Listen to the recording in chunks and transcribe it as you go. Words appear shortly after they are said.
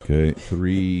Okay,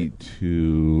 3,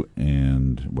 2,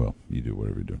 and, well, you do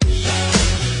whatever you do.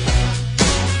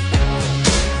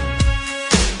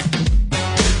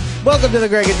 Welcome to the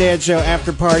Greg and Dan Show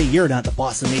After Party. You're not the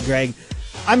boss of me, Greg.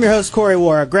 I'm your host, Corey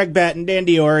Wara, Greg Batten, Dan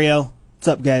Diorio. What's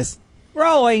up, guys?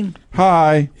 Rolling.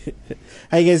 Hi.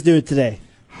 How you guys doing today?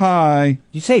 Hi. Did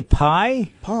you say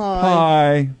pie?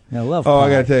 Hi. I love pie. Oh, I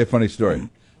got to tell you a funny story.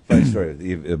 Funny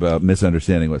story about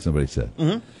misunderstanding what somebody said.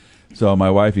 Mm-hmm. So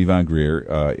my wife, Yvonne Greer,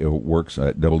 works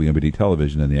at WMBD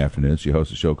Television in the afternoon. She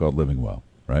hosts a show called Living Well,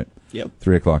 right? Yep.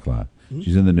 3 o'clock live. Mm-hmm.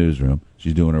 She's in the newsroom.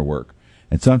 She's doing her work.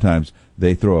 And sometimes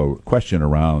they throw a question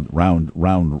around,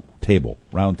 round table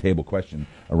question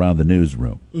around the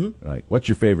newsroom. Mm-hmm. Like, what's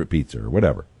your favorite pizza or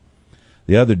whatever?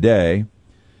 The other day,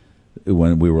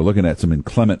 when we were looking at some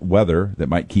inclement weather that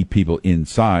might keep people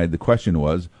inside, the question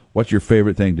was, what's your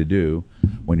favorite thing to do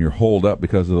when you're holed up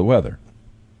because of the weather?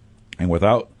 And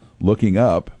without looking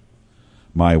up,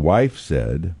 my wife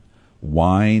said,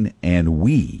 wine and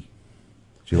Wii.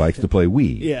 She likes to play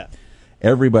Wii. Yeah.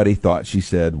 Everybody thought she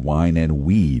said wine and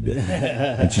weed.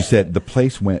 And she said the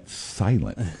place went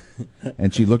silent.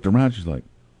 And she looked around, she's like,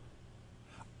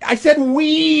 I said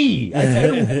we. I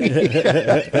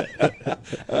said we.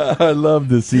 I love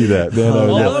to see that. Man,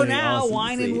 Hello now,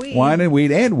 wine and weed. Wine and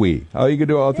weed and we. Oh, you can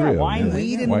do all three of them. Wine,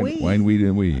 weed, and weed. Wine, weed,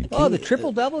 and weed. Oh, the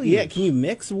triple W. Yeah, can you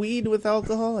mix weed with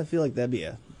alcohol? I feel like that'd be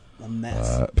a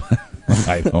mess.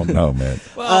 I don't know, man.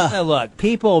 Well, look,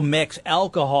 people mix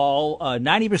alcohol.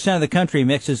 90% of the country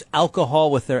mixes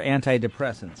alcohol with their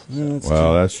antidepressants.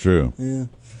 Well, that's true. Yeah.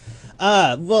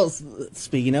 Well,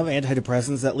 speaking of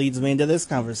antidepressants, that leads me into this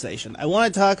conversation. I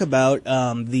want to talk about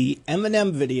the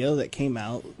M&M video that came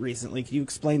out recently. Can you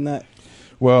explain that?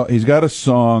 Well, he's got a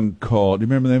song called, do you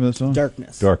remember the name of the song?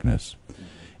 Darkness.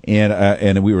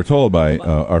 And we were told by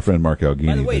our friend Mark Alghini.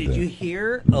 By the way, did you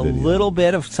hear a little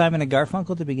bit of Simon and Garfunkel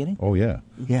at the beginning? Oh, yeah.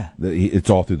 Yeah. It's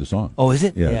all through the song. Oh, is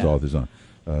it? Yeah, it's all through the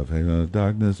song.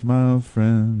 Darkness, my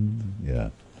friend. Yeah.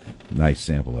 Nice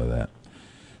sample of that.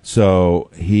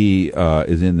 So he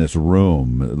is in this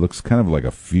room. It looks kind of like a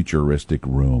futuristic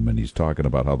room, and he's talking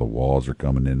about how the walls are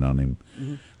coming in on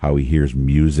him, how he hears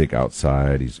music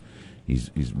outside. He's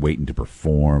waiting to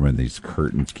perform, and these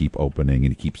curtains keep opening,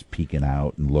 and he keeps peeking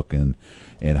out and looking,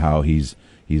 and how he's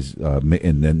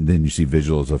and then you see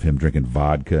visuals of him drinking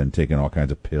vodka and taking all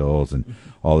kinds of pills and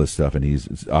all this stuff, and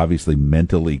he's obviously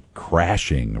mentally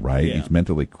crashing, right? Yeah. He's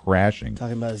mentally crashing.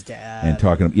 Talking about his dad. And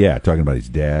talking about his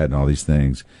dad and all these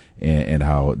things, and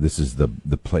how this is the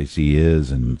place he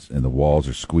is, and the walls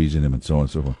are squeezing him, and so on and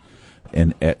so forth.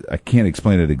 And I can't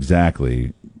explain it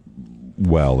exactly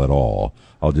well at all.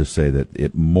 I'll just say that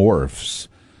it morphs.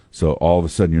 So all of a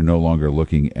sudden, you're no longer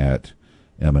looking at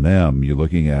M&M. You're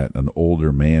looking at an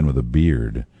older man with a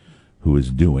beard who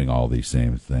is doing all these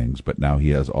same things, but now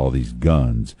he has all these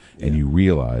guns, and you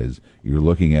realize you're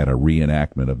looking at a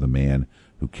reenactment of the man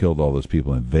who killed all those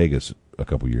people in Vegas a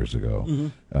couple years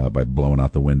ago by blowing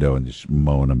out the window and just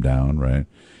mowing them down, right?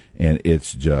 And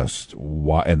it's just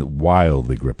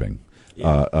wildly gripping.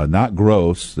 Yeah. Not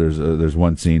gross. There's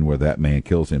one scene where that man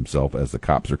kills himself as the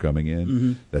cops are coming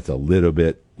in. That's a little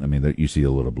bit. I mean, you see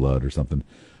a little blood or something,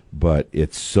 but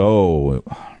it's so.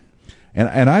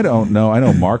 And I don't know. I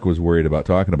know Mark was worried about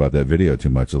talking about that video too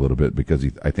much a little bit because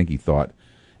I think he thought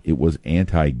it was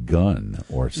anti-gun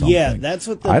or something. Yeah, that's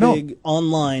what the big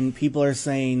online people are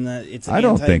saying, that it's an I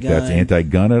don't think that's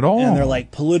anti-gun at all. And they're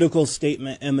like, political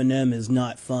statement M&M is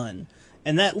not fun.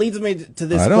 And that leads me to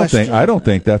this question. I don't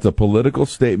think that's a political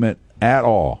statement at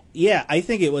all. Yeah, I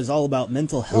think it was all about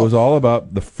mental health. It was all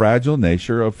about the fragile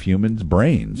nature of humans'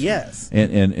 brains. Yes.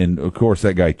 And of course,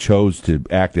 that guy chose to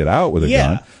act it out with a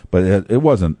gun, but it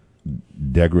wasn't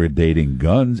degrading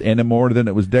guns any more than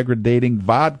it was degrading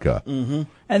vodka. Mm-hmm.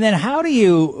 And then how do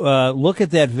you look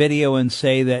at that video and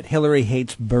say that Hillary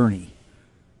hates Bernie?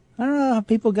 I don't know how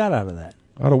people got out of that.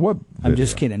 Out of what video? I'm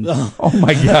just kidding. Oh,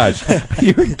 my gosh.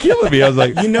 You're killing me. I was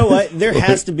like... You know what? There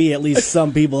has to be at least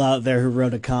some people out there who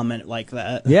wrote a comment like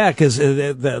that. Yeah, because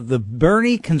the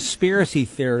Bernie conspiracy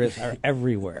theorists are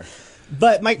everywhere.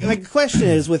 But my question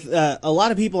is, with a lot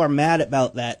of people are mad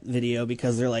about that video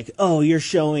because they're like, oh, you're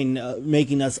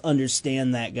making us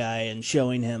understand that guy and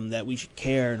showing him that we should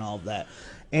care and all of that.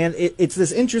 And it's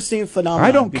this interesting phenomenon.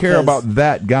 I don't care about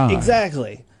that guy.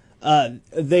 Exactly.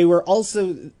 They were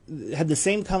also had the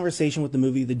same conversation with the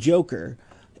movie The Joker,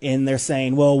 and they're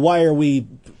saying, well, why are we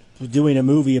doing a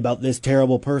movie about this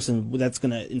terrible person that's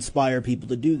going to inspire people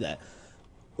to do that?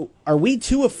 are we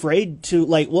too afraid to,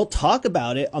 like, we'll talk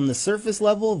about it on the surface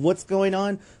level of what's going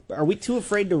on, but are we too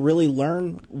afraid to really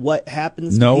learn what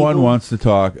happens to No people? one wants to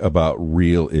talk about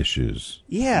real issues.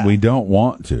 Yeah. We don't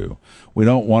want to. We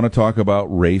don't want to talk about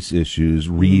race issues,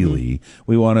 really.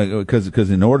 We want to,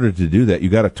 because in order to do that, you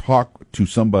got to talk to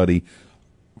somebody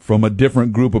from a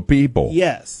different group of people.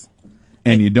 Yes.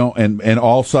 And you don't, and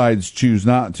all sides choose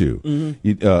not to.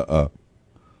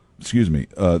 Excuse me,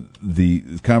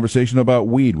 the conversation about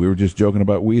weed, we were just joking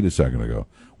about weed a second ago.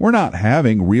 We're not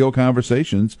having real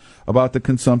conversations about the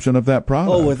consumption of that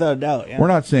product. Oh, without a doubt, yeah. We're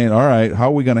not saying, all right, how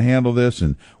are we going to handle this?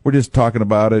 And we're just talking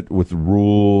about it with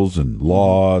rules and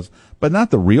laws, but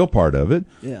not the real part of it.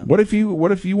 Yeah. What if you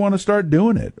want to start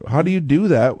doing it? How do you do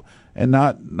that and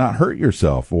not hurt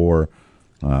yourself? Or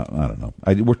I don't know.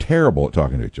 We're terrible at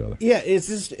talking to each other. Yeah,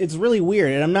 it's really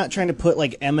weird, and I'm not trying to put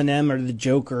like M&M or the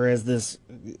Joker as this,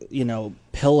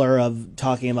 pillar of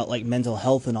talking about like mental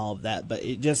health and all of that, but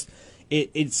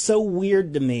it's so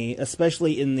weird to me,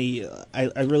 especially in the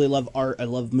I really love art, I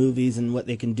love movies and what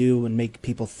they can do and make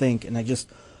people think, and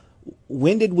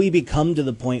when did we become to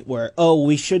the point where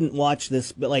we shouldn't watch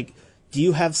this? But like, do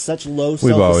you have such low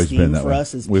self-esteem for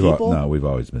us as people? No, we've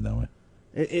always been that way.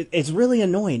 It's really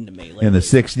annoying to me. Like, in the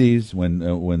 '60s, when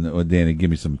Danny, give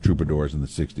me some troubadours in the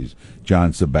 '60s,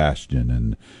 John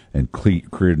Sebastian and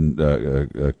Creedence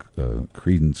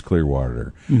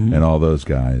Clearwater and all those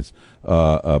guys,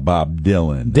 Bob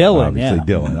Dylan, obviously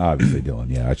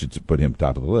Dylan. Yeah, I should put him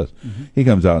top of the list. He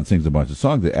comes out and sings a bunch of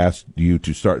songs that ask you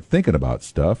to start thinking about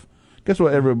stuff. Guess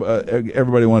what?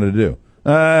 Everybody wanted to do.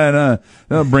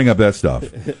 No, bring up that stuff.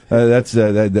 He's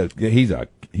a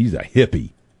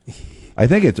hippie. I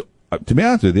think it's, to be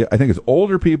honest with you, I think it's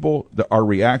older people that our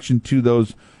reaction to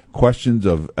those questions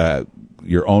of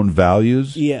your own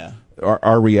values. Yeah.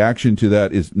 Our reaction to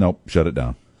that is, nope, shut it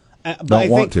down. Don't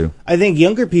want to. I think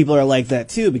younger people are like that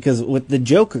too, because with the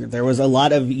Joker, there was a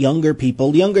lot of younger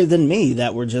people, younger than me,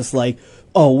 that were just like,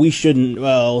 oh, we shouldn't,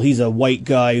 well, he's a white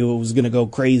guy who was going to go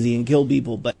crazy and kill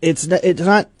people. But it's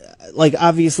not, like,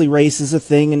 obviously race is a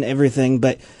thing and everything,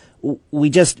 but we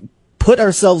just put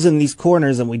ourselves in these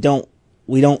corners and we don't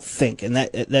think, and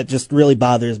that just really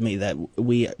bothers me, that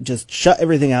we just shut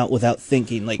everything out without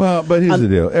thinking. Like, well, but here's the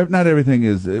deal: not everything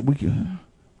is.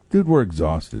 Dude, we're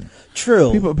exhausted.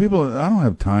 True. People. I don't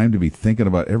have time to be thinking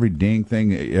about every dang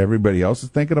thing everybody else is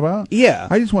thinking about. Yeah.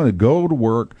 I just want to go to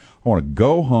work. I want to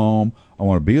go home. I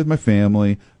want to be with my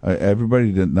family.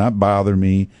 Everybody did not bother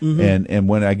me. And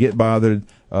when I get bothered,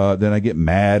 then I get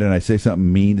mad and I say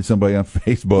something mean to somebody on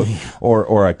Facebook,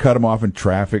 or I cut them off in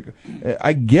traffic.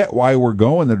 I get why we're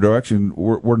going the direction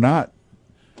we're not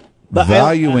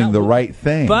valuing the right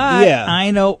thing. But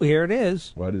I know, here it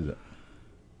is. What is it?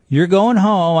 You're going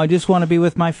home. I just want to be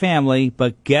with my family.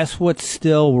 But guess what's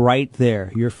still right there?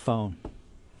 Your phone.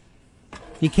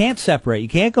 You can't separate. You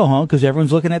can't go home because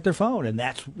everyone's looking at their phone, and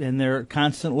they're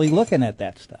constantly looking at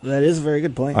that stuff. That is a very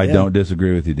good point. I don't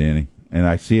disagree with you, Danny, and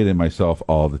I see it in myself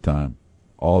all the time.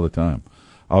 All the time.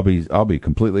 I'll be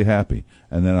completely happy,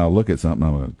 and then I'll look at something.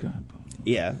 I'm like, God.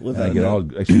 Yeah, I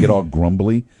get all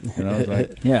grumbly. And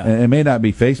it may not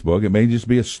be Facebook. It may just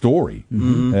be a story.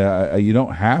 You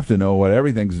don't have to know what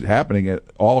everything's happening at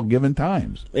all given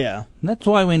times. Yeah. And that's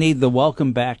why we need the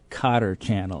Welcome Back Kotter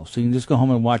channel, so you can just go home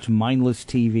and watch mindless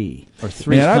TV or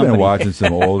Three's Man, I've Company. been watching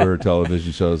some older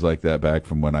television shows like that back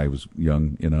from when I was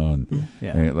young,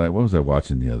 and like, what was I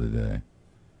watching the other day?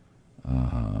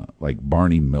 Like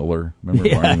Barney Miller. Remember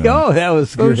Barney Miller? Oh, that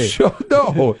was great.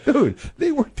 No, dude,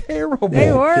 they were terrible.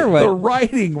 They were. The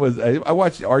writing was. I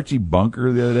watched Archie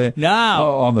Bunker the other day.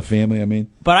 No, on the Family. I mean,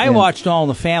 but I watched All in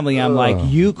the Family. I'm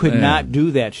like, you could not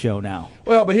do that show now.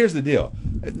 Well, but here's the deal.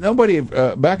 Nobody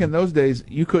back in those days,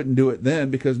 you couldn't do it then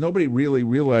because nobody really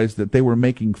realized that they were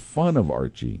making fun of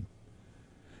Archie.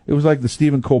 It was like the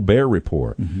Stephen Colbert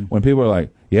Report when people are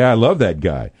like, "Yeah, I love that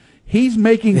guy." He's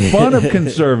making fun of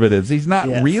conservatives. He's not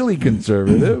really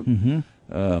conservative.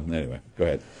 Anyway, go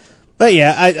ahead. But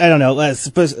yeah, I don't know.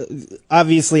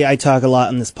 Obviously, I talk a lot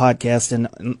on this podcast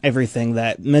and everything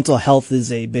that mental health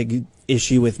is a big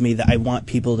issue with me that I want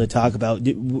people to talk about.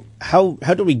 How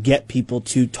do we get people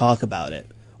to talk about it?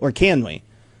 Or can we?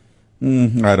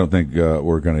 I don't think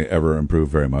we're going to ever improve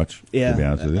very much, to be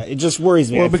honest with you. It just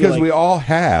worries me. Well, because we all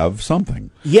have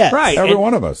something. Yes. Right. Every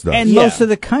one of us does. And most of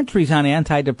the country's on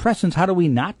antidepressants. How do we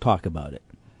not talk about it?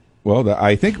 Well,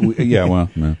 I think, I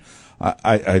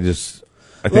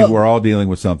think we're all dealing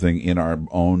with something in our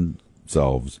own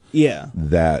selves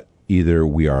that either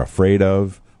we are afraid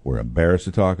of, we're embarrassed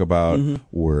to talk about,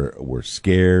 we're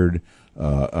scared,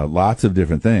 lots of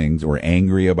different things, we're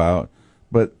angry about,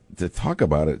 but to talk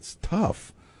about it's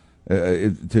tough.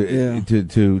 To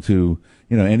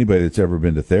anybody that's ever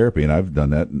been to therapy, and I've done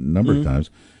that a number of times.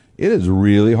 It is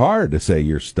really hard to say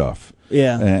your stuff.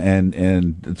 Yeah,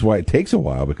 and that's why it takes a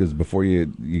while, because before it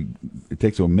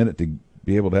takes a minute to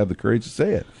be able to have the courage to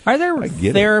say it. Are there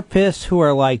therapists who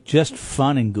are like just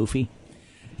fun and goofy?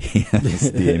 Yes,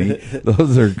 Danny.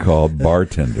 Those are called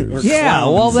bartenders. Yeah,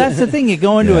 well, that's the thing. You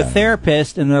go into a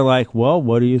therapist, and they're like, well,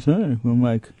 what do you think? I'm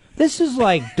like, this is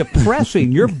like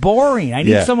depressing. You're boring. I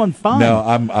need someone fun. No,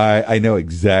 I know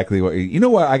exactly what. You know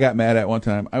what I got mad at one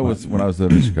time? When I was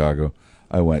living in Chicago,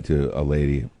 I went to a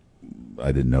lady.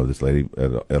 I didn't know this lady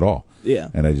at all. Yeah.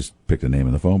 And I just picked a name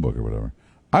in the phone book or whatever.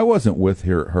 I wasn't with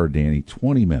her Danny,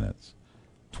 20 minutes.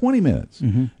 20 minutes.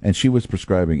 Mm-hmm. And she was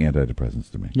prescribing antidepressants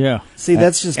to me. Yeah. See,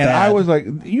 that's just and bad. I was like,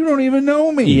 you don't even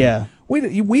know me. Yeah.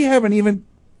 We haven't even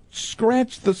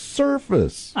scratched the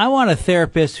surface. I want a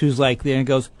therapist who's like there and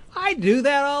goes, I do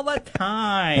that all the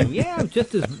time. Yeah, I'm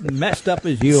just as messed up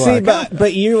as you are. See,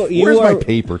 but you Where's are, my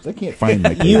papers? I can't find my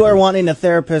papers. You are wanting a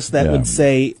therapist that would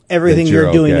say everything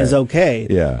you're doing is okay.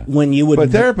 Yeah. When you would, but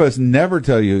therapists never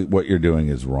tell you what you're doing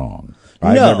is wrong.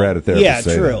 I've never had a therapist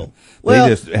say true. that. Well,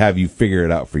 they just have you figure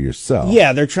it out for yourself.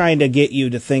 Yeah, they're trying to get you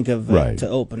to think of to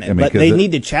open it, but they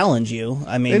need to challenge you.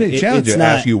 I mean, they need to challenge you,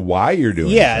 ask you why you're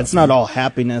doing it. Yeah, it's not all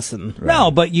happiness and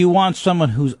no, but you want someone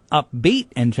who's upbeat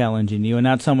and challenging you, and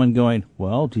not someone going,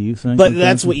 "Well, do you think?" But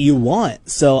that's what you want.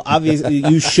 So obviously,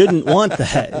 you shouldn't want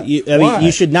that.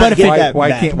 You should not get that.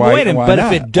 Wait a minute, but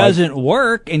if it doesn't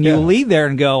work and you leave there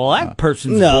and go, "Well, that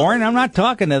person's boring. I'm not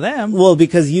talking to them." Well,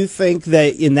 because you think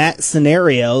that in that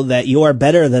scenario that you are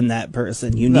better than that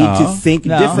person, you need to think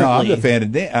differently. No, I'm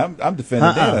defending Dan. I'm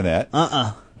defending Dan on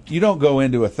that. You don't go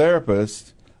into a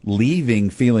therapist leaving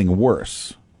feeling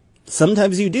worse.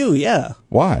 Sometimes you do, yeah.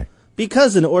 Why?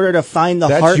 Because in order to find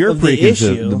the heart of the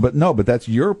issue. But that's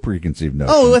your preconceived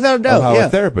notion. Oh, without a doubt. Of how a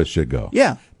therapist should go.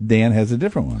 Yeah. Dan has a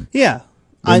different one. Yeah.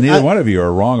 Neither one of you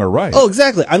are wrong or right. Oh,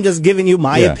 exactly. I'm just giving you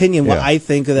my opinion, what I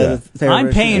think of the therapist. I'm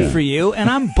paying for you, and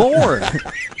I'm bored.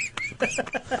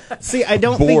 See, I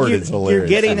don't think you're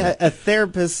getting a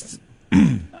therapist.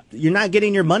 You're not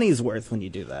getting your money's worth when you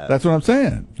do that. That's what I'm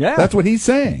saying. Yeah. That's what he's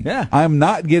saying. Yeah. I'm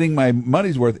not getting my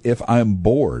money's worth if I'm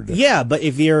bored. Yeah, but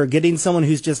if you're getting someone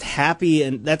who's just happy,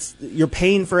 and you're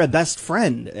paying for a best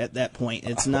friend at that point.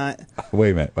 It's not.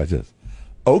 Wait a minute. Watch this.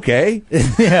 Okay.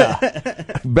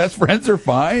 Yeah. Best friends are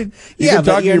fine.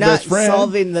 But you're not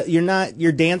solving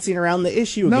you're dancing around the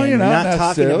issue again. No, you're not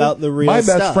talking about the real stuff. My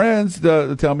stuff. best friends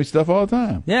tell me stuff all the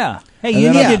time. Yeah. Hey,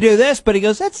 you need to do this, but he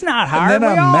goes, that's not hard. And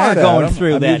then we all are going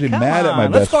through that. I'm usually mad at my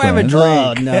Let's best go have a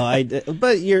friend. drink. No,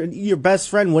 but your best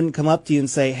friend wouldn't come up to you and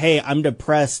say, "Hey, I'm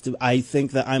depressed. I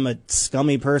think that I'm a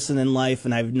scummy person in life,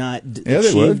 and I've not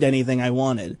achieved anything I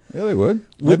wanted." Yeah, they would.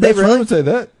 Would my they best really? friend would say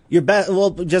that.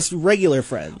 Just regular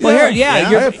friends. Well, I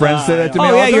have friends say that to me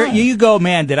all the time. You go,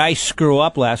 man, did I screw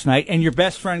up last night? And your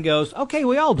best friend goes, okay,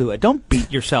 we all do it. Don't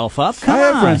beat yourself up. Come on. I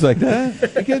have friends like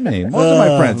that. You kidding me?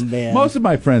 Most of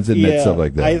my friends admit stuff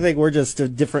like that. I think we're just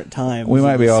at different times. We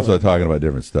might be also talking about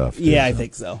different stuff. Too, I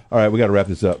think so. All right, we got to wrap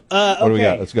this up. What do we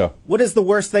got? Let's go. What is the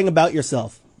worst thing about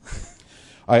yourself?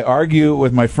 I argue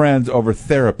with my friends over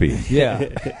therapy. Yeah.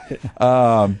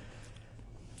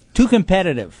 Too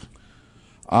competitive.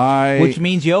 Which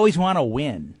means you always want to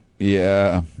win.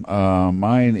 Yeah.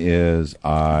 Mine is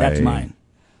That's mine.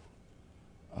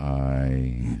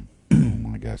 Oh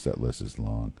my gosh, that list is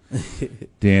long.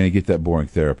 Danny, get that boring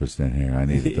therapist in here. I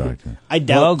need to talk to him. I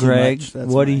doubt. Well, Greg, much.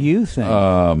 what do you think?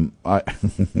 And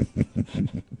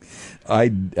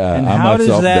how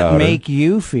does that make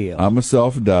you feel? I'm a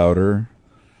self-doubter.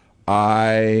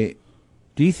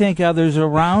 Do you think others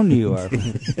around you are?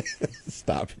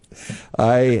 Stop it.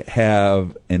 I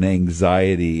have an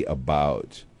anxiety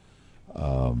about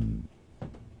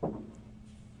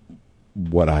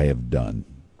what I have done.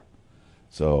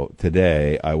 So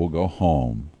today I will go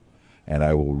home and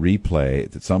I will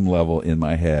replay at some level in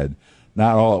my head,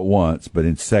 not all at once, but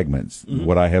in segments,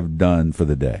 what I have done for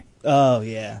the day. Oh,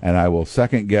 yeah. And I will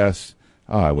second guess.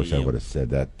 Oh, I wish I would have said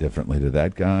that differently to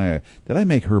that guy. Did I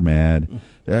make her mad?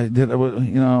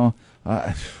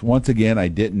 Once again, I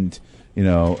didn't,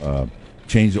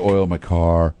 change the oil in my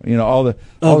car. All the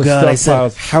God! I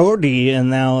stuff said howdy, and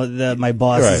now my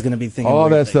boss is going to be thinking all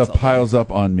weird that stuff things piles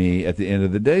up on me at the end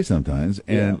of the day sometimes,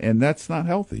 and that's not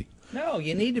healthy. No,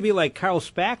 you need to be like Carl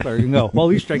Spackler and go, well, at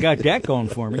least I got that going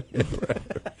for me.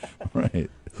 Right.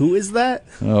 Who is that?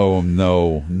 Oh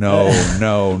no.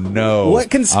 What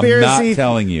conspiracy? I'm not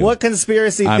telling you. What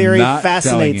conspiracy I'm theory not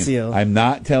fascinates telling you? I'm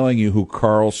not telling you who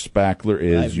Carl Spackler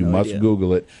I have is. You no must idea.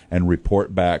 Google it and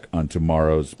report back on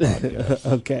tomorrow's podcast.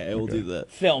 Okay, we'll do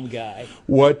that. Film guy.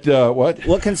 What?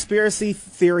 What conspiracy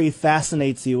theory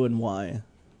fascinates you and why?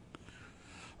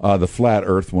 The flat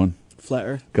Earth one. Flat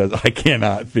Earth? Because I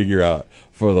cannot figure out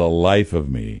for the life of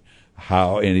me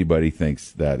how anybody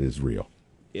thinks that is real.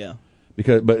 Yeah.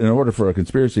 But in order for a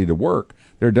conspiracy to work,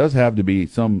 there does have to be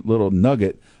some little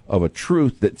nugget of a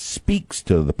truth that speaks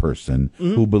to the person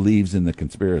who believes in the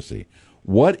conspiracy.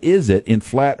 What is it in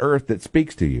flat Earth that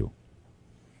speaks to you?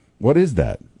 What is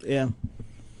that? Yeah.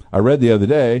 I read the other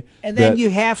day. And then that, you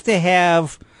have to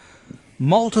have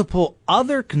multiple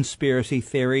other conspiracy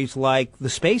theories, like the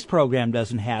space program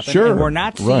doesn't happen, Sure, and we're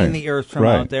not seeing right, the Earth from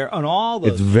right. out there, and all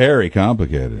those. It's very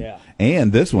complicated. Yeah.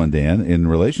 And this one, Dan, in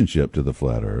relationship to the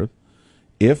flat Earth,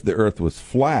 if the Earth was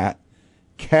flat,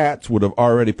 cats would have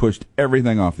already pushed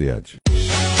everything off the edge.